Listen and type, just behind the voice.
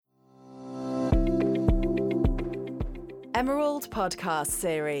Emerald podcast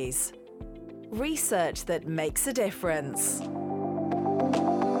series. Research that makes a difference.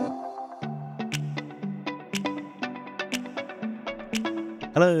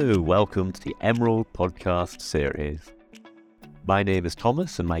 Hello, welcome to the Emerald podcast series. My name is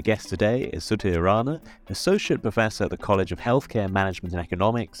Thomas and my guest today is Sudhir Rana, Associate Professor at the College of Healthcare Management and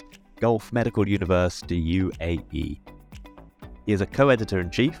Economics, Gulf Medical University, UAE. He is a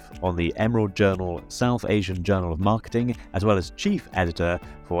co-editor-in-chief on the Emerald Journal South Asian Journal of Marketing, as well as chief editor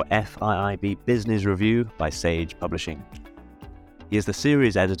for FIIB Business Review by Sage Publishing. He is the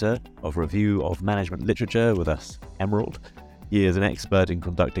series editor of Review of Management Literature with us, Emerald. He is an expert in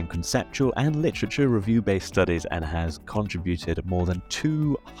conducting conceptual and literature review-based studies and has contributed more than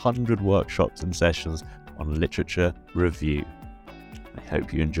 200 workshops and sessions on literature review. I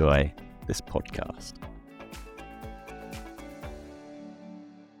hope you enjoy this podcast.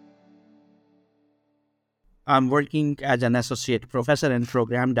 I'm working as an associate professor and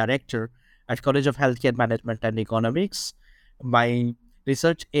program director at College of Healthcare Management and Economics. My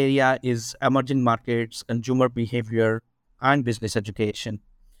research area is emerging markets, consumer behavior, and business education.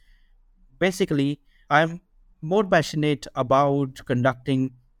 Basically, I'm more passionate about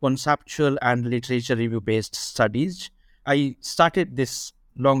conducting conceptual and literature review-based studies. I started this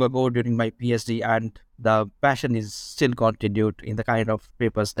long ago during my PhD, and the passion is still continued in the kind of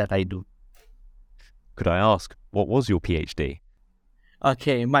papers that I do. Could I ask, what was your PhD?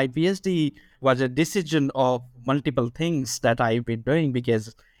 Okay, my PhD was a decision of multiple things that I've been doing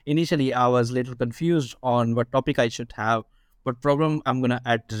because initially I was a little confused on what topic I should have, what problem I'm going to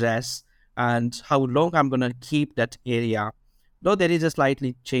address, and how long I'm going to keep that area. Though there is a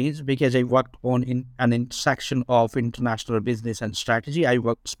slightly change because I worked on an intersection of international business and strategy. I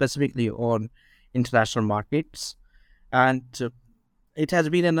worked specifically on international markets, and it has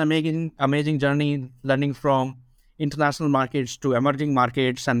been an amazing journey learning from international markets to emerging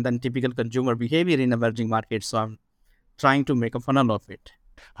markets and then typical consumer behavior in emerging markets. So I'm trying to make a funnel of it.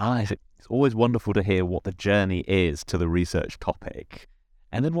 It's always wonderful to hear what the journey is to the research topic.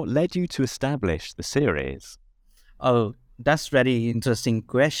 And then what led you to establish the series? Oh, that's very interesting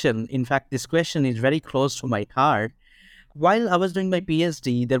question. In fact, this question is very close to my heart. While I was doing my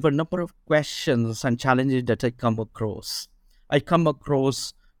PhD, there were a number of questions and challenges that I come across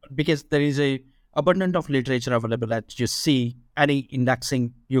because there is a abundant of literature available. As you see, any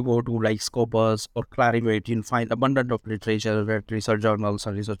indexing you go to like Scopus or Clarivate, you'll find abundant of literature, research journals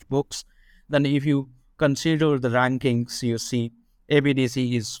and research books. Then if you consider the rankings, you see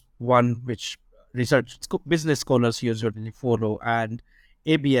ABDC is one which business scholars usually follow, and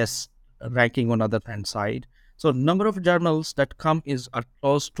ABS ranking on other hand side. So number of journals that come are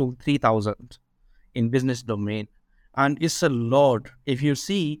close to 3,000 in business domain. And it's a lot. If you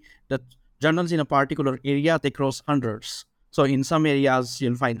see that journals in a particular area, they cross hundreds. So in some areas,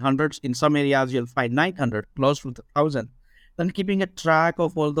 you'll find hundreds. In some areas, you'll find 900, close to 1,000. Then keeping a track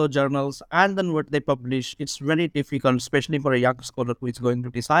of all those journals and then what they publish, it's very difficult, especially for a young scholar who is going to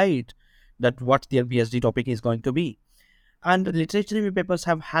decide that what their PhD topic is going to be. And the literature review papers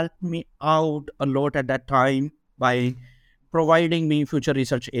have helped me out a lot at that time by providing me future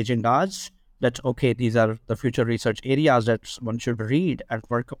research agendas. That, okay, these are the future research areas that one should read and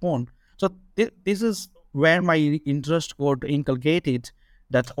work upon. So this is where my interest got inculcated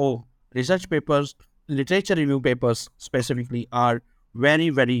that, research papers, literature review papers specifically are very,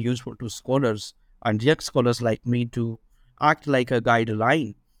 very useful to scholars and young scholars like me to act like a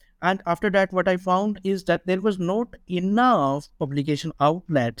guideline. And after that, what I found is that there was not enough publication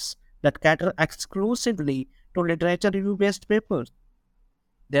outlets that cater exclusively to literature review-based papers.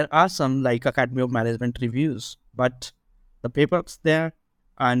 There are some like Academy of Management reviews, but the papers there,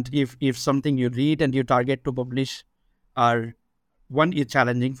 and if something you read and you target to publish are, one is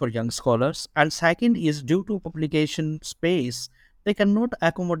challenging for young scholars, and second is due to publication space, they cannot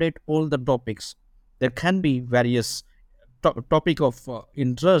accommodate all the topics. There can be various topic of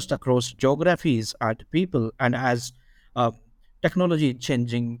interest across geographies and people, and as technology is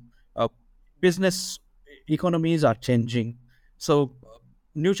changing, business economies are changing. So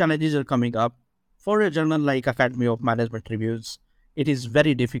new challenges are coming up. For a journal like Academy of Management Reviews, it is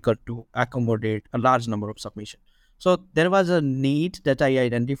very difficult to accommodate a large number of submissions. So there was a need that I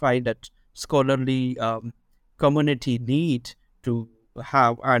identified, that scholarly community need to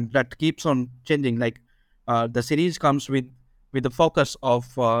have, and that keeps on changing. Like the series comes with the focus of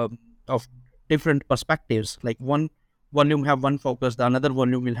different perspectives. Like one volume have one focus, the another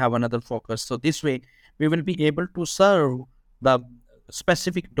volume will have another focus. So this way, we will be able to serve the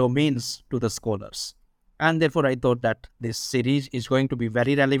specific domains to the scholars. And therefore, I thought that this series is going to be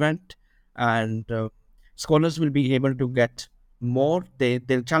very relevant. And scholars will be able to get more,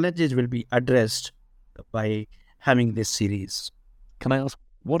 their challenges will be addressed by having this series. Can I ask,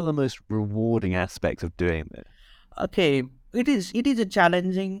 what are the most rewarding aspects of doing this? Okay, it is a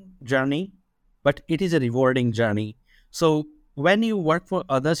challenging journey, but it is a rewarding journey. So when you work for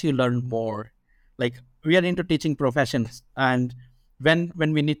others, you learn more. Like, we are into teaching professions, and when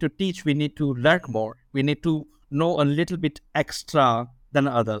we need to teach, we need to learn more. We need to know a little bit extra than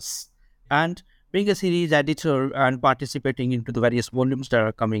others. And being a series editor and participating into the various volumes that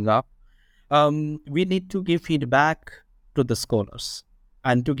are coming up, we need to give feedback to the scholars.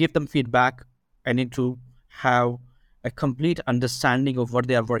 And to give them feedback, I need to have a complete understanding of what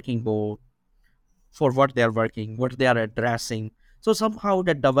they are working for what they are working, what they are addressing. So somehow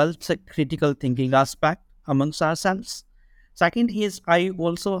that develops a critical thinking aspect amongst ourselves. Second is, I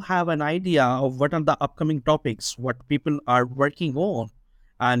also have an idea of what are the upcoming topics, what people are working on,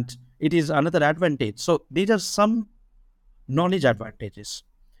 and it is another advantage. So these are some knowledge advantages.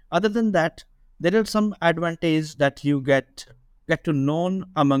 Other than that, there are some advantages that you get to know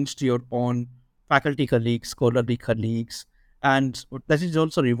amongst your own faculty colleagues, scholarly colleagues, and that is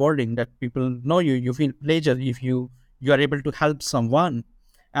also rewarding. That people know you. You feel pleasure if you are able to help someone,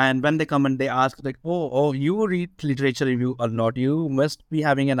 and when they come and they ask like, oh, you read literature review or not? You must be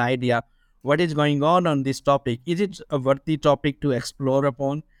having an idea what is going on this topic. Is it a worthy topic to explore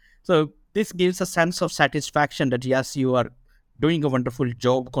upon? So this gives a sense of satisfaction that yes, you are doing a wonderful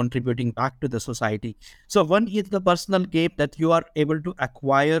job contributing back to the society. So one is the personal gain that you are able to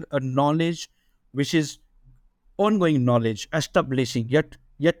acquire a knowledge which is ongoing knowledge, establishing,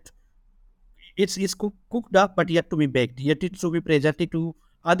 yet it's cooked up but yet to be baked, yet it's to be presented to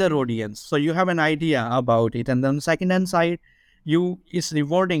other audience. So you have an idea about it. And then second hand side, it's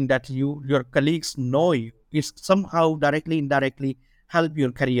rewarding that your colleagues know you. It's somehow directly, indirectly help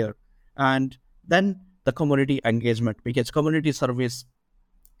your career. And then the community engagement, because community service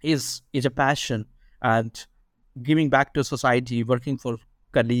is a passion, and giving back to society, working for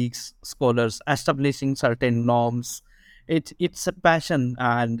colleagues, scholars, establishing certain norms. It's a passion,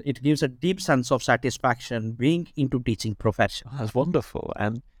 and it gives a deep sense of satisfaction being into teaching profession. Oh, that's wonderful.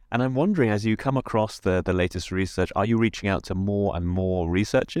 And I'm wondering, as you come across the latest research, are you reaching out to more and more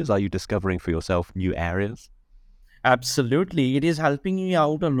researchers? Are you discovering for yourself new areas? Absolutely. It is helping me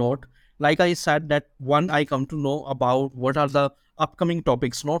out a lot. Like I said, that one, I come to know about what are the upcoming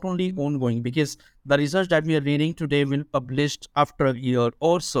topics, not only ongoing, because the research that we are reading today will published after a year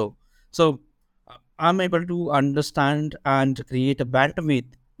or so. So I'm able to understand and create a bandwidth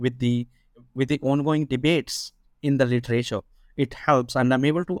with the ongoing debates in the literature. It helps, and I'm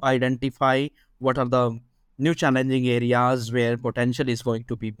able to identify what are the new challenging areas where potential is going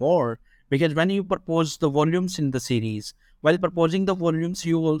to be more. Because when you propose the volumes in the series, while proposing the volumes,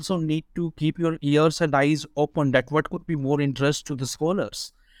 you also need to keep your ears and eyes open that what could be more interest to the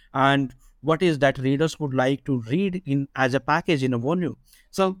scholars, and what is that readers would like to read in as a package in a volume.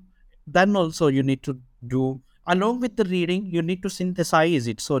 So then also you need to do, along with the reading, you need to synthesize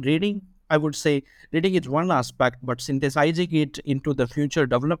it. So reading, I would say, reading is one aspect, but synthesizing it into the future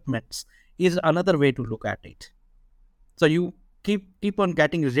developments is another way to look at it. So you keep on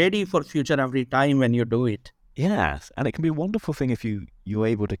getting ready for future every time when you do it. Yes, and it can be a wonderful thing if you're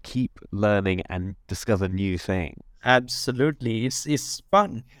able to keep learning and discover new things. Absolutely, it's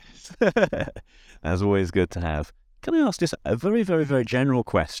fun. That's always good to have. Can I ask just a very, very, very general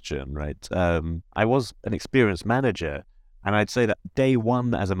question, right? I was an experienced manager, and I'd say that day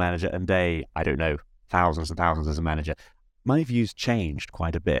one as a manager and day, I don't know, thousands and thousands as a manager, my views changed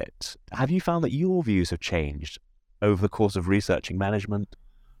quite a bit. Have you found that your views have changed over the course of researching management?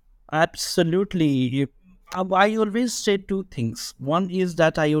 Absolutely. I always say two things. One is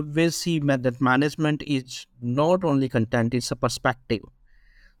that I always see that management is not only content, it's a perspective.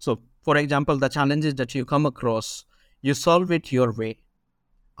 So, for example, the challenges that you come across, you solve it your way.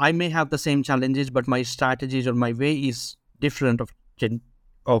 I may have the same challenges, but my strategies or my way is different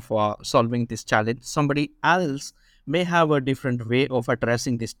of solving this challenge. Somebody else may have a different way of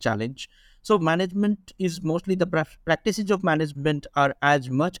addressing this challenge. So management is mostly the practices of management are as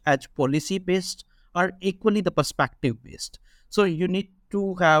much as policy based, are equally the perspective based. So you need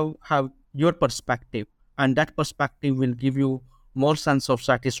to have your perspective, and that perspective will give you more sense of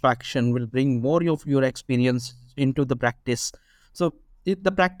satisfaction, will bring more of your experience into the practice. So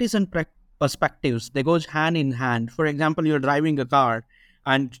the practice and perspectives, they goes hand in hand. For example, you're driving a car,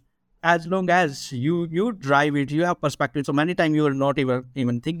 and as long as you drive it, you have perspective. So many times you are not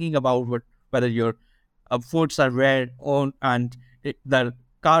even thinking about whether your foots are where on, and the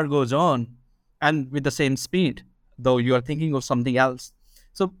car goes on and with the same speed, though you are thinking of something else.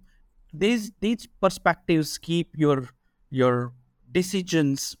 So these perspectives keep your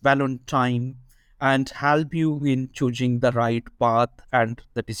decisions well on time and help you in choosing the right path and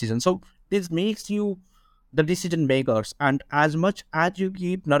the decision. So this makes you the decision makers, and as much as you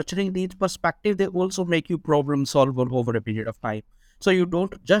keep nurturing these perspectives, they also make you problem solver over a period of time. So you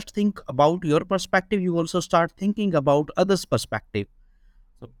don't just think about your perspective, you also start thinking about others perspective.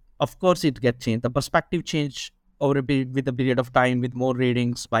 So of course it gets changed. The perspective change over with a period of time, with more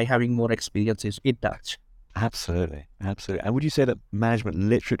readings, by having more experiences. It does. Absolutely, absolutely. And would you say that management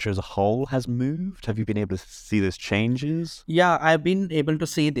literature as a whole has moved? Have you been able to see those changes? Yeah, I've been able to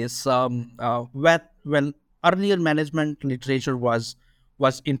see this. Well, earlier management literature was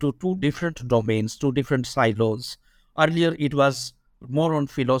into two different domains, two different silos. Earlier, it was more on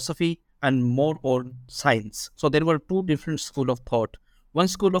philosophy and more on science. So there were two different school of thought. One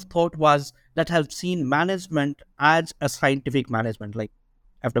school of thought was that have seen management as a scientific management, like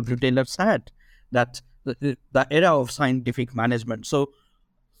F.W. Taylor said, that the era of scientific management. So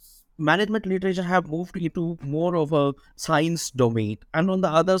management literature have moved into more of a science domain, and on the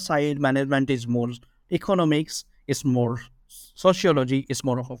other side management is more economics, is more sociology, is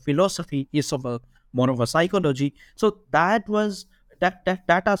more of a philosophy, is of a more of a psychology. So that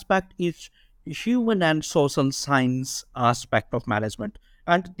aspect is human and social science aspect of management,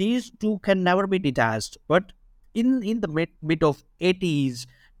 and these two can never be detached. But in the mid of 80s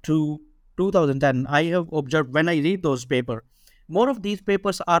to 2010, I have observed, when I read those papers, more of these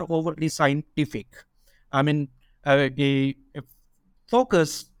papers are overly scientific. I mean, a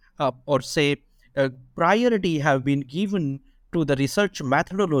focus, or say priority have been given to the research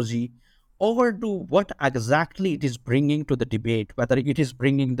methodology over to what exactly it is bringing to the debate, whether it is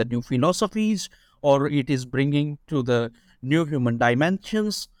bringing the new philosophies or it is bringing to the new human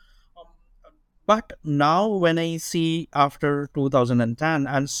dimensions. But now, when I see after 2010,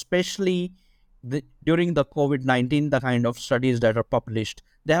 and especially during the COVID-19, the kind of studies that are published,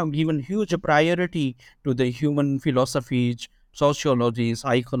 they have given huge priority to the human philosophies, sociology,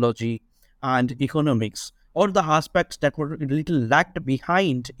 psychology, and economics, all the aspects that were a little lagged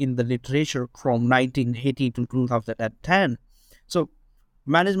behind in the literature from 1980 to 2010. So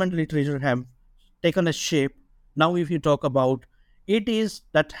management literature have taken a shape. Now, if you talk about it, is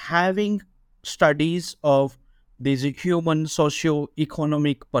that having studies of these human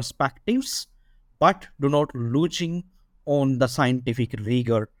socio-economic perspectives, but do not losing on the scientific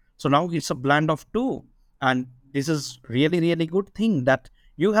rigor. So now it's a blend of two, and this is really really good thing that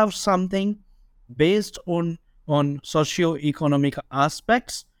you have something based on socio-economic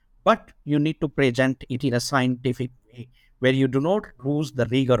aspects, but you need to present it in a scientific way where you do not lose the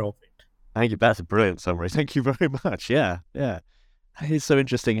rigor of it. Thank you. That's a brilliant summary. Thank you very much. Yeah, yeah. It's so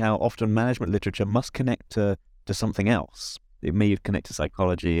interesting how often management literature must connect to something else. It may connect to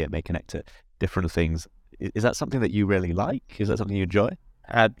psychology, it may connect to different things. Is that something that you really like? Is that something you enjoy?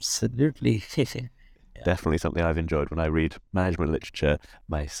 Absolutely. Definitely something I've enjoyed when I read management literature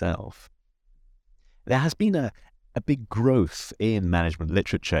myself. There has been a big growth in management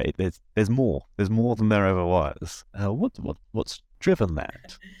literature. There's more. There's more than there ever was. What's driven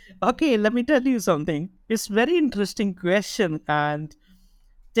that? Okay, let me tell you something. It's very interesting question, and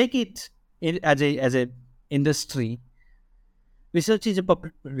take it as a industry. Research is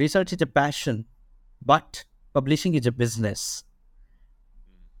a passion, but publishing is a business.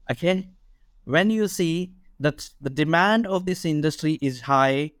 Okay, when you see that the demand of this industry is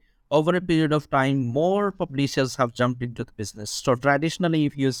high, over a period of time more publishers have jumped into the business. So traditionally,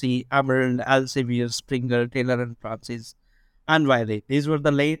 if you see Emerald, Elsevier, Springer, Taylor and Francis, and Wiley, these were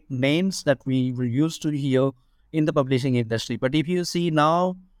the late names that we were used to hear in the publishing industry. But if you see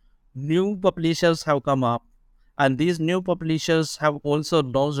now, new publishers have come up, and these new publishers have also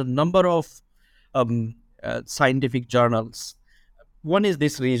launched a number of scientific journals. One is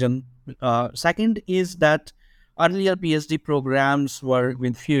this region. Second is that earlier PhD programs were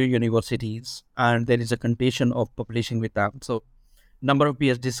with few universities, and there is a condition of publishing with them. So number of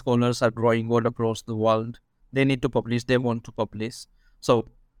PhD scholars are growing all across the world. They need to publish, they want to publish. So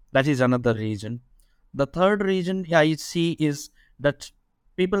that is another reason. The third reason I see is that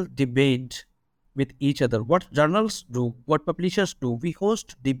people debate with each other. What journals do, what publishers do, we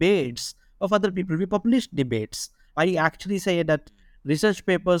host debates of other people, we publish debates. I actually say that research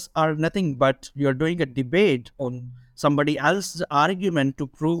papers are nothing but you're doing a debate on somebody else's argument to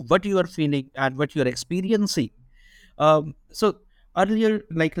prove what you are feeling and what you are experiencing. So earlier,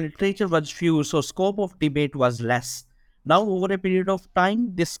 like literature was few, so scope of debate was less. Now, over a period of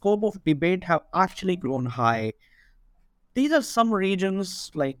time, the scope of debate have actually grown high. These are some regions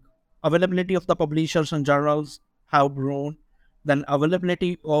like availability of the publishers and journals have grown. Then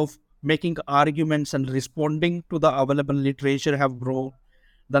availability of making arguments and responding to the available literature have grown.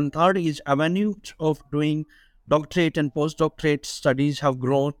 Then third is avenues of doing doctorate and postdoctorate studies have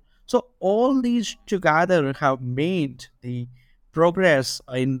grown. So all these together have made the progress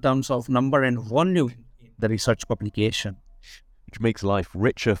in terms of number and volume in the research publication. Which makes life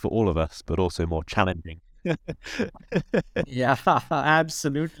richer for all of us, but also more challenging. Yeah,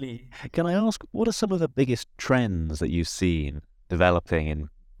 absolutely. Can I ask, what are some of the biggest trends that you've seen developing in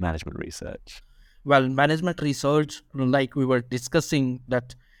management research? Well, management research, like we were discussing,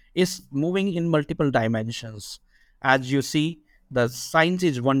 that is moving in multiple dimensions. As you see, the science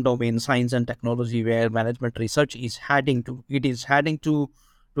is one domain, science and technology, where management research is heading to. It is heading to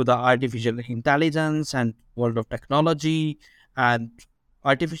the artificial intelligence and world of technology and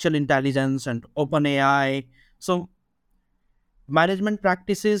artificial intelligence and open AI. So management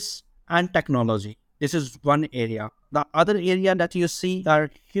practices and technology. This is one area. The other area that you see are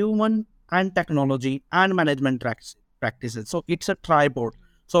human and technology and management practices. So it's a tripod.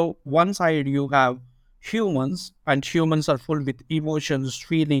 So one side you have humans, and humans are full with emotions,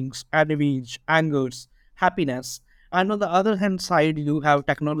 feelings, envy, angers, happiness. And on the other hand side, you have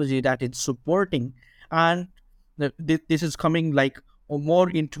technology that is supporting, and this is coming like more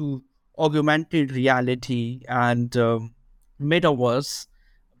into augmented reality and metaverse,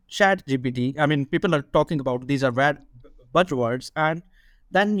 chat GPT. I mean, people are talking about these are bad buzzwords, and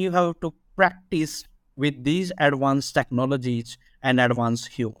then you have to practice with these advanced technologies and advanced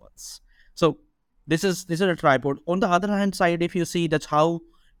humans. So this is a tripod. On the other hand side, if you see, that's how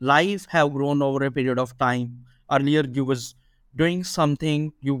life have grown over a period of time. Earlier, you was doing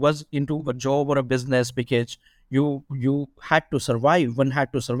something, you was into a job or a business because you had to survive. One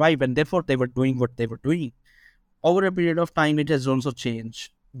had to survive, and therefore they were doing what they were doing. Over a period of time, it has also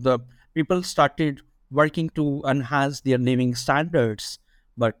changed. The people started working to enhance their living standards,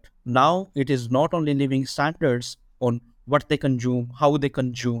 but now it is not only living standards on what they consume, how they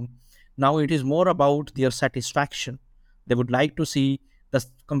consume. Now it is more about their satisfaction. They would like to see the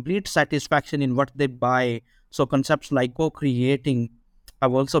complete satisfaction in what they buy. So concepts like co-creating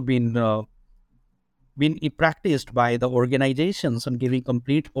have also been practiced by the organizations and giving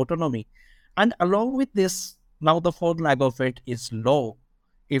complete autonomy. And along with this, now the fourth leg of it is law.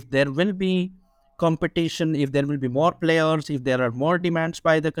 If there will be competition, if there will be more players, if there are more demands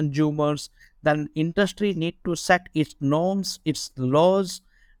by the consumers, then industry need to set its norms, its laws,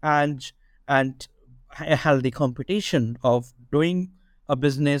 and and a healthy competition of doing a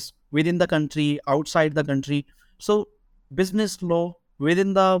business within the country, outside the country. So business law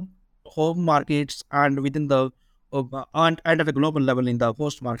within the home markets and within the and at a global level in the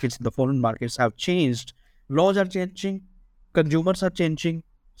host markets, the foreign markets have changed. Laws are changing, consumers are changing,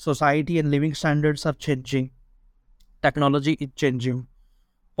 society and living standards are changing, technology is changing.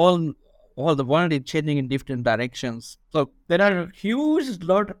 All the world is changing in different directions. So there are huge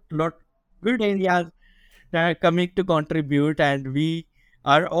lot good areas that are coming to contribute, and we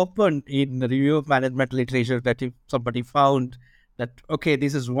are open in the review of management literature that if somebody found that okay,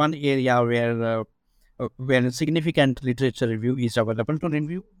 this is one area where a significant literature review is available to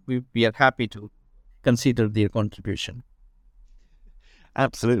review, we are happy to consider their contribution.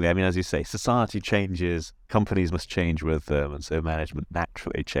 Absolutely. I mean, as you say, society changes, companies must change with them, and so management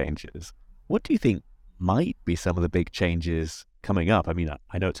naturally changes. What do you think might be some of the big changes coming up? I mean,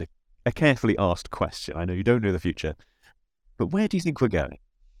 I know it's a carefully asked question. I know you don't know the future, but where do you think we're going?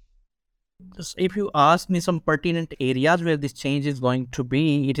 If you ask me some pertinent areas where this change is going to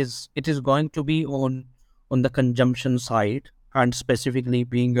be, it is going to be on the consumption side, and specifically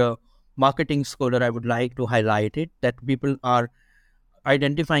being a marketing scholar, I would like to highlight it that people are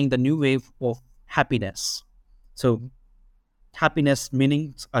identifying the new wave of happiness. So happiness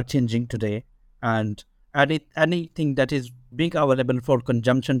meanings are changing today, and anything that is being available for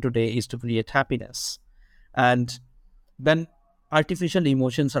consumption today is to create happiness. And then artificial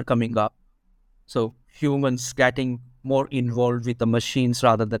emotions are coming up. So humans getting more involved with the machines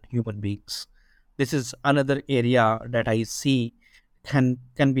rather than human beings. This is another area that I see can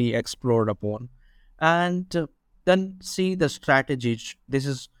be explored upon. And then see the strategies. This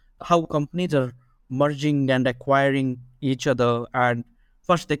is how companies are merging and acquiring each other. And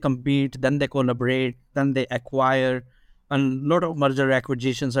first they compete, then they collaborate, then they acquire. And a lot of merger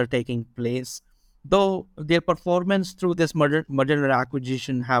acquisitions are taking place. Though their performance through this merger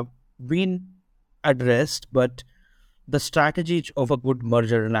acquisition have been addressed, but the strategy of a good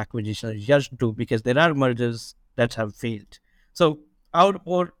merger and acquisition is just do, because there are mergers that have failed. So out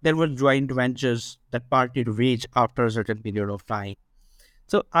or there were joint ventures that parted ways after a certain period of time.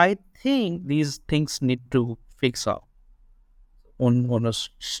 So I think these things need to fix up. on a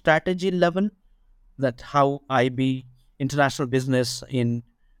strategy level, that how I be international business in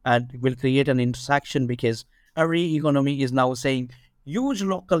and will create an intersection, because every economy is now saying use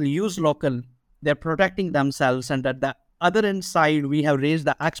local, use local. They're protecting themselves, and at the other end side, we have raised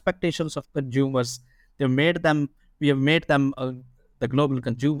the expectations of consumers. They've made them, we have made them the global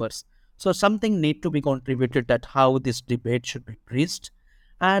consumers. So something need to be contributed that how this debate should be breached,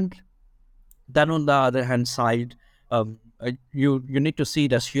 and then on the other hand side, you need to see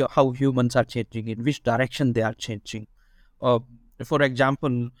that how humans are changing, in which direction they are changing. Uh, for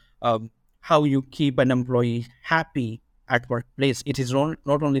example, how you keep an employee happy at workplace. It is not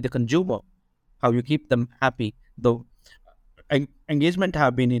only the consumer, how you keep them happy. Though engagement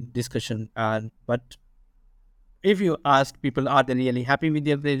have been in discussion, and but if you ask people, are they really happy with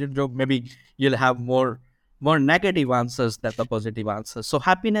their present job? Maybe you'll have more negative answers than the positive answers. So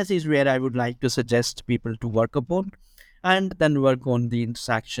happiness is where I would like to suggest people to work upon, and then work on the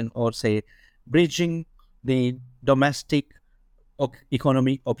intersection, or say bridging the domestic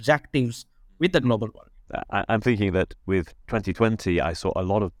economy objectives with the global one. I'm thinking that with 2020, I saw a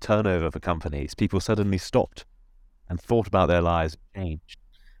lot of turnover for companies. People suddenly stopped and thought about their lives and changed.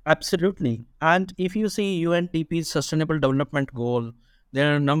 Absolutely. And if you see UNDP's Sustainable Development Goal,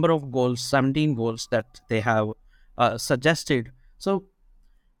 there are a number of goals, 17 goals that they have suggested. So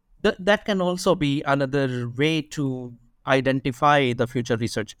that can also be another way to identify the future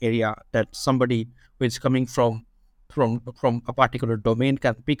research area that somebody who is coming from a particular domain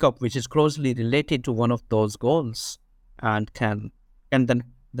can pick up, which is closely related to one of those goals, and can then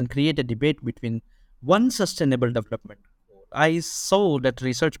create a debate between one sustainable development goal. I saw that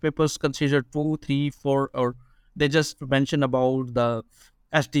research papers consider 2, 3, 4, or they just mention about the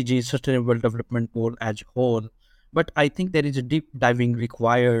SDG Sustainable Development Goal as a whole. But I think there is a deep diving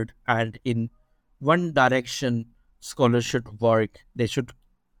required, and in one direction scholars should work. They should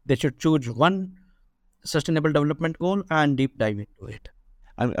choose one sustainable development goal and deep dive into it.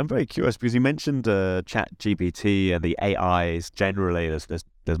 I'm very curious because you mentioned Chat GPT and the AIs generally.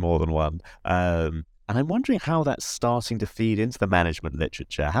 There's more than one, and I'm wondering how that's starting to feed into the management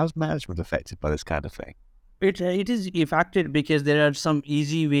literature. How's management affected by this kind of thing? It is affected because there are some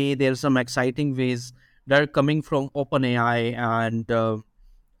easy way, there are some exciting ways that are coming from OpenAI and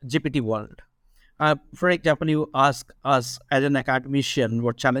GPT world. For example, you ask us as an academician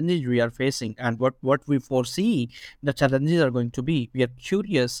what challenges we are facing and what we foresee the challenges are going to be. We are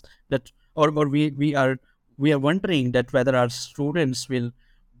curious that, or we are wondering that whether our students will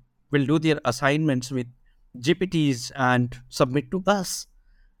do their assignments with GPTs and submit to us.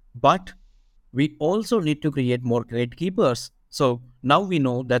 But we also need to create more gatekeepers. So now we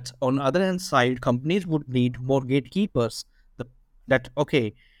know that on the other hand side, companies would need more gatekeepers. That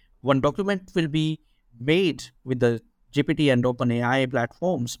okay, one document will be made with the GPT and OpenAI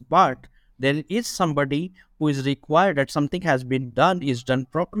platforms, but there is somebody who is required that something has been done is done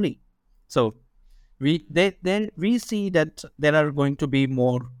properly. So we see that there are going to be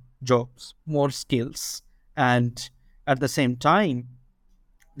more jobs, more skills, and at the same time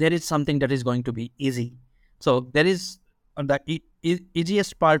there is something that is going to be easy. So there is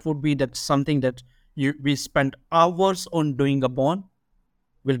easiest part would be that something that we spend hours on doing upon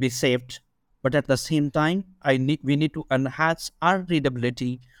will be saved. But at the same time, we need to enhance our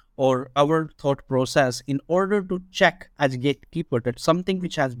readability or our thought process in order to check as a gatekeeper that something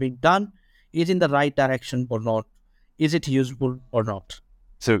which has been done is in the right direction or not. Is it useful or not?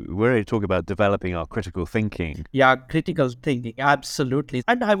 So we're already talking about developing our critical thinking. Yeah, critical thinking, absolutely.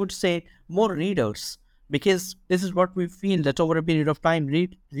 And I would say more readers, because this is what we feel that over a period of time,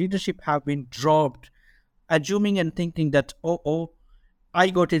 readership have been dropped, assuming and thinking that, I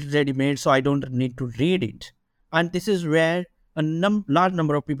got it ready-made, so I don't need to read it. And this is where a large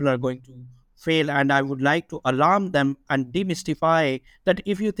number of people are going to fail. And I would like to alarm them and demystify that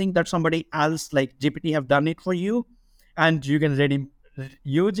if you think that somebody else like GPT have done it for you and you can ready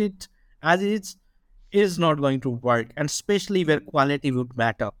use it as it is not going to work, and especially where quality would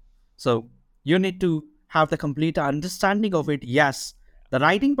matter. So you need to have the complete understanding of it. Yes, the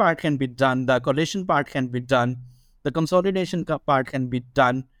writing part can be done, the collation part can be done, the consolidation part can be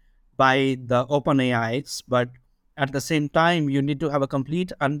done by the OpenAIs, but at the same time, you need to have a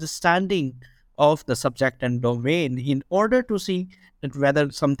complete understanding of the subject and domain in order to see that whether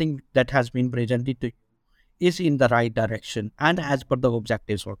something that has been presented to you is in the right direction and as per the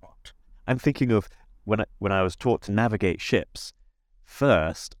objectives or not. I'm thinking of when I was taught to navigate ships.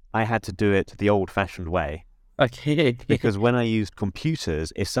 First, I had to do it the old-fashioned way. Okay. Because when I used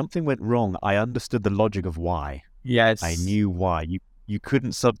computers, if something went wrong, I understood the logic of why. Yes. I knew why. You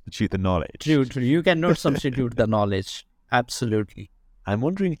couldn't substitute the knowledge. True. You cannot substitute the knowledge. Absolutely. I'm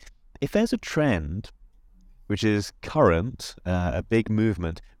wondering if there's a trend which is current, a big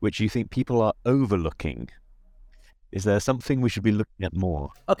movement, which you think people are overlooking. Is there something we should be looking at more?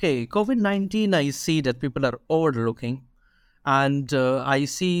 Okay, COVID-19, I see that people are overlooking, and I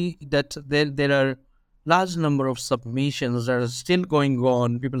see that there are large number of submissions that are still going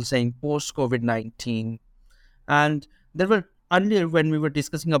on, people saying post-COVID-19. And there were earlier when we were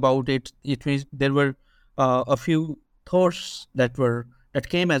discussing about it, there were a few thoughts that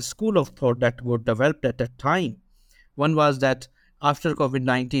came as school of thought that were developed at that time. One was that after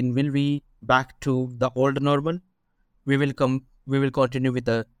COVID-19, will we back to the old normal? We will continue with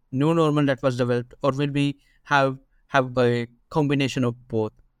the new normal that was developed, or will we have a combination of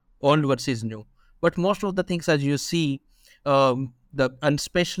both, old versus new? But most of the things, as you see, and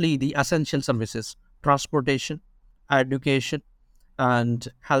especially the essential services, transportation, education, and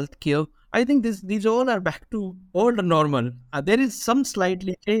healthcare, I think these all are back to old normal. There is some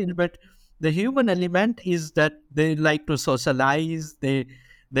slightly change, but the human element is that they like to socialize, they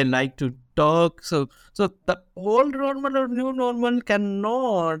like to talk. So the old normal or new normal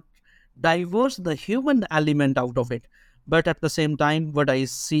cannot diverse the human element out of it. But at the same time, what I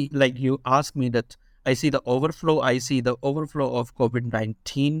see, like you asked me, that I see the overflow of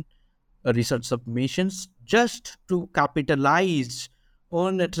COVID-19 research submissions just to capitalize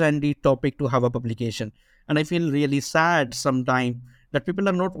on a trendy topic to have a publication. And I feel really sad sometimes that people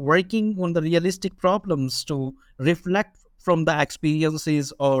are not working on the realistic problems to reflect from the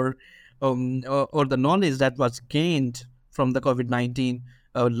experiences or the knowledge that was gained from the COVID-19.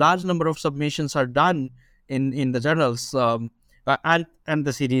 A large number of submissions are done in the journals, and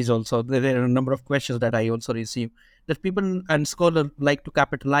the series also. There are a number of questions that I also receive that people and scholars like to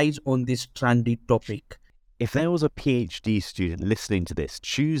capitalize on this trendy topic. If there was a PhD student listening to this,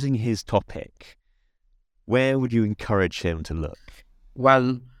 choosing his topic, where would you encourage him to look?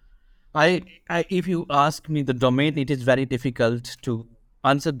 Well, if you ask me the domain, it is very difficult to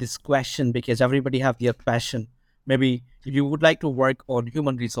answer this question because everybody have their passion. Maybe you would like to work on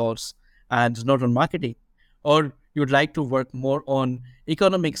human resource and not on marketing, or you'd like to work more on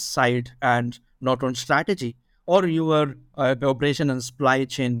economic side and not on strategy, or you are an operation and supply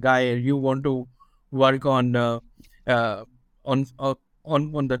chain guy. You want to work uh, on uh,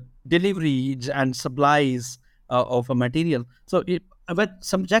 on the deliveries and supplies of a material. But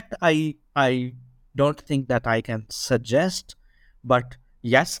subject I don't think that I can suggest, but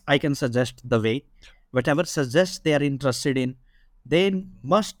yes, I can suggest the way. Whatever suggests they are interested in, they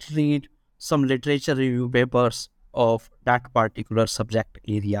must read some literature review papers of that particular subject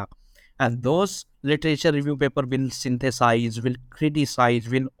area. And those literature review paper will synthesize, will criticize,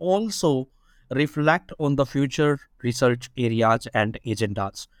 will also reflect on the future research areas and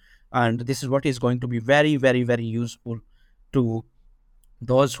agendas. And this is what is going to be very, very, very useful to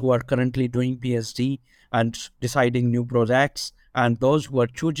those who are currently doing PhD and deciding new projects, and those who are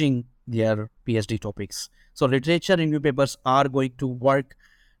choosing their PhD topics. So literature review papers are going to work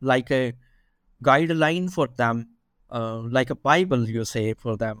like a guideline for them, like a Bible, you say,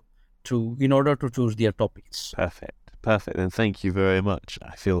 for them in order to choose their topics. Perfect. And thank you very much.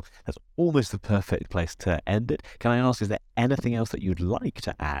 I feel that's almost the perfect place to end it. Can I ask, is there anything else that you'd like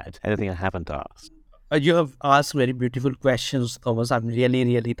to add? Anything I haven't asked? You have asked very beautiful questions, Thomas. I'm really,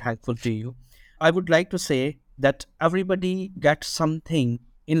 really thankful to you. I would like to say that everybody gets something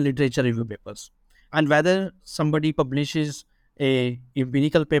in literature review papers. And whether somebody publishes a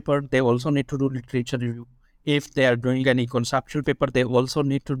empirical paper, they also need to do literature review. If they are doing any conceptual paper, they also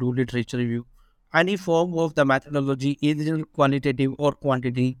need to do literature review. Any form of the methodology, either qualitative or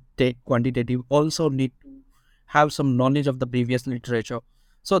quantitative, also need to have some knowledge of the previous literature.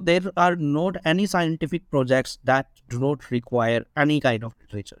 So there are not any scientific projects that do not require any kind of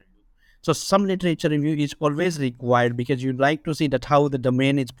literature review. So some literature review is always required because you'd like to see that how the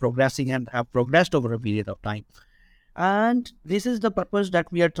domain is progressing and have progressed over a period of time. And this is the purpose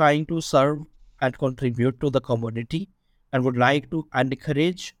that we are trying to serve and contribute to the community, and would like to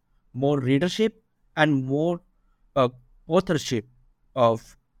encourage more readership and more authorship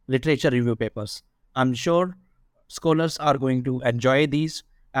of literature review papers. I'm sure scholars are going to enjoy these,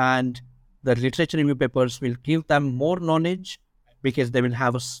 and the literature review papers will give them more knowledge because they will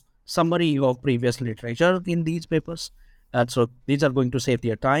have a summary of previous literature in these papers. And so these are going to save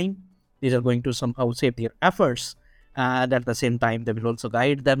their time. These are going to somehow save their efforts. And at the same time, they will also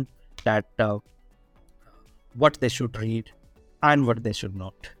guide them that what they should read and what they should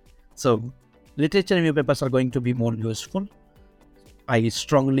not. So literature review papers are going to be more useful. I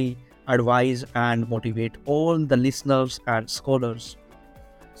strongly advise and motivate all the listeners and scholars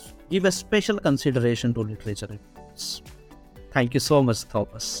give a special consideration to literature reviews. Thank you so much,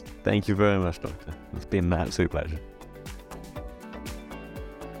 Thomas. Thank you very much, Doctor. It's been an absolute pleasure.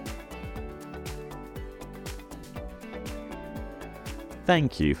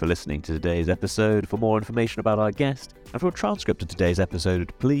 Thank you for listening to today's episode. For more information about our guest and for a transcript of today's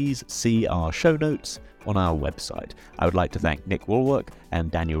episode, please see our show notes on our website. I would like to thank Nick Woolwork and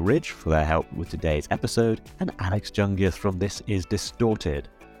Daniel Ridge for their help with today's episode, and Alex Jungius from This Is Distorted.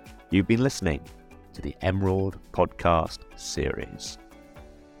 You've been listening to the Emerald Podcast Series.